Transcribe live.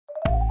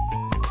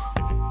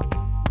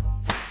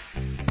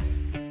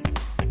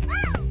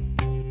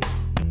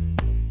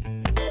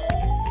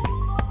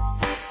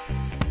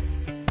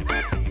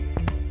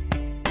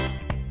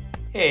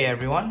Hey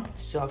everyone,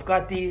 so I've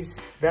got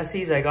these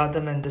Vessis. I got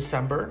them in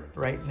December.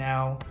 Right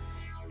now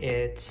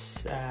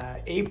it's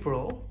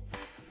April,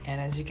 and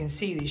as you can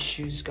see, these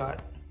shoes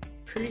got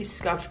pretty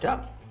scuffed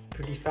up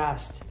pretty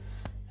fast.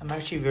 I'm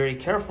actually very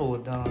careful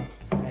with them.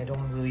 I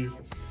don't really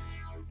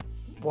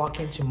walk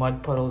into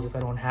mud puddles if I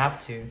don't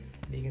have to.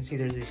 You can see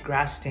there's these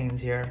grass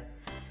stains here.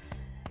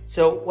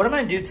 So what I'm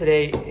going to do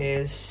today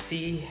is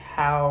see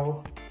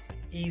how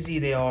easy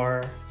they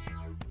are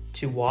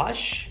to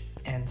wash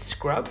and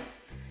scrub.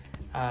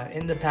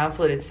 In the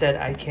pamphlet it said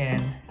I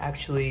can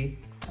actually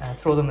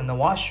throw them in the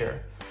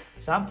washer.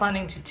 So I'm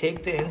planning to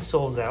take the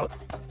insoles out.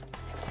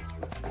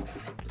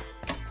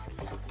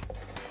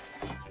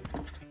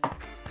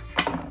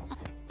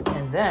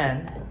 And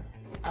then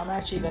I'm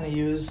actually going to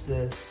use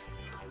this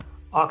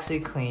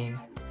OxiClean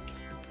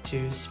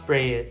to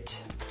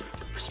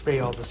spray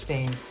all the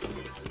stains.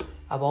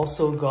 I've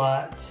also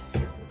got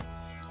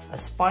a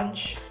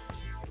sponge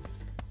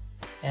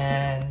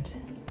and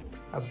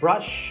a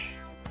brush,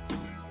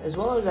 as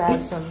well as I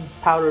have some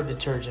powder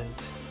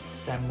detergent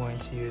that I'm going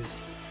to use.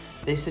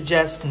 They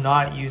suggest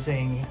not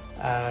using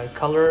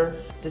color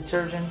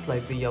detergent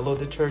like the yellow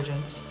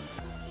detergents.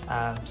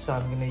 So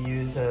I'm going to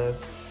use a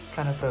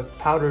kind of a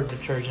powder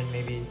detergent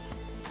maybe.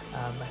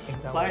 I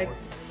think that will work.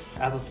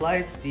 I've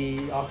applied the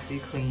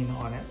OxiClean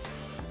on it,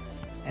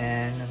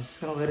 and I'm just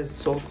going to let it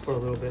soak for a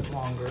little bit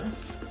longer.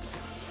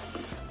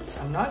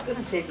 I'm not going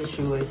to take the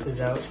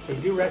shoelaces out. They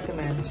do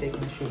recommend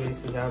taking the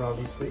shoelaces out,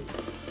 obviously,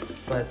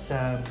 but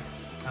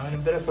I'm in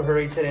a bit of a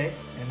hurry today,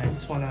 and I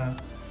just want to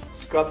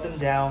scrub them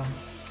down,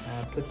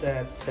 put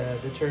that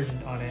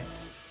detergent on it,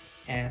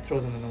 and throw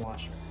them in the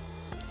washer.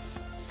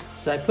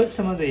 So I put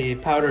some of the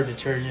powder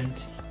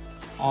detergent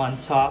on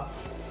top,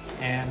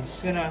 and I'm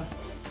just going to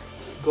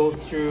go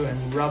through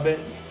and rub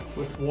it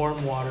with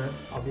warm water.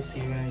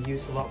 Obviously you're going to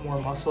use a lot more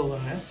muscle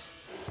than this,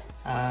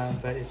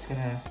 but it's going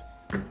to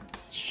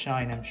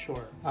shine, I'm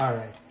sure.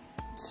 Alright,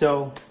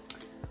 so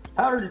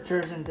powder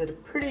detergent did a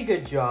pretty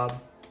good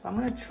job. I'm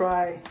going to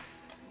try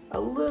a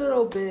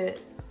little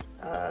bit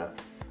of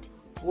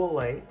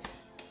Woolite,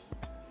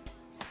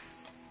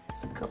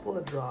 just a couple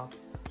of drops.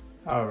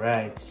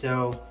 Alright,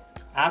 so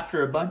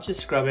after a bunch of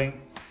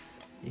scrubbing,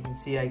 you can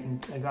see I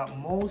got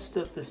most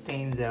of the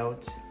stains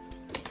out.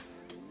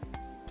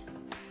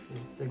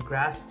 The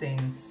grass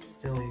stains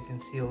still, you can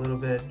see a little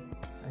bit.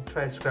 I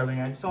tried scrubbing.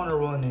 I just don't want to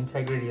ruin the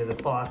integrity of the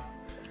cloth,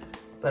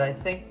 but I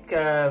think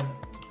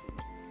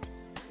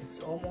it's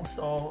almost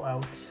all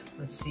out.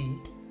 Let's see.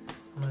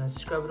 I'm going to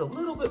scrub it a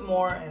little bit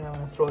more, and I'm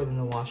going to throw it in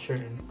the washer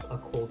in a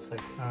cold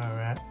second.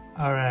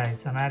 Alright,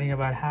 so I'm adding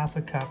about half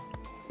a cup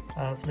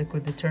of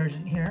liquid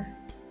detergent here.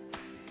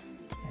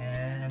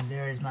 And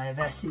there's my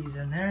Vessis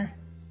in there.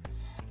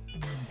 I'm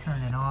going to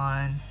turn it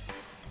on,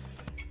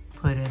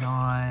 put it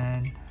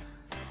on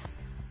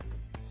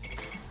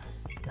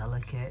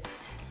delicate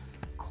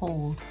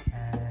cold,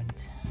 and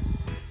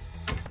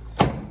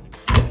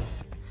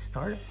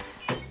start it.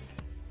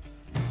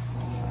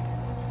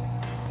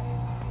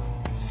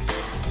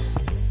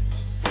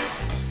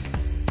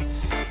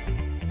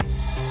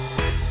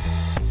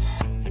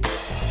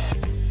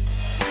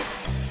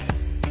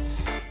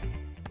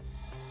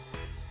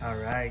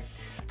 Alright,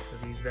 so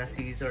these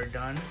Vessis are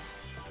done.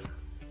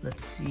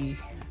 Let's see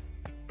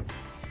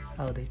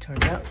how they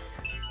turned out.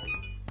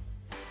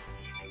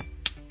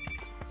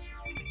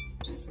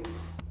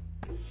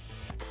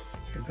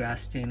 The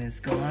grass stain is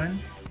gone.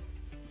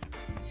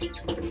 Look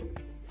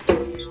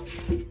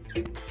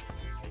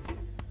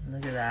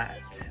at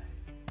that.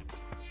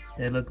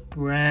 They look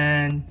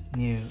brand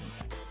new.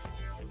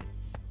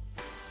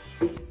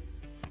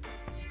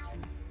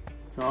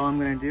 So all I'm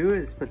going to do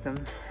is put them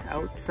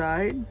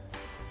outside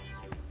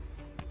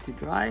to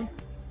dry.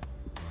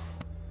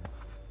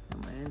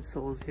 And my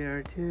insoles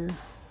here too.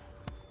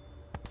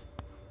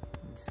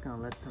 I'm just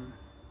gonna let them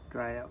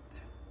dry out.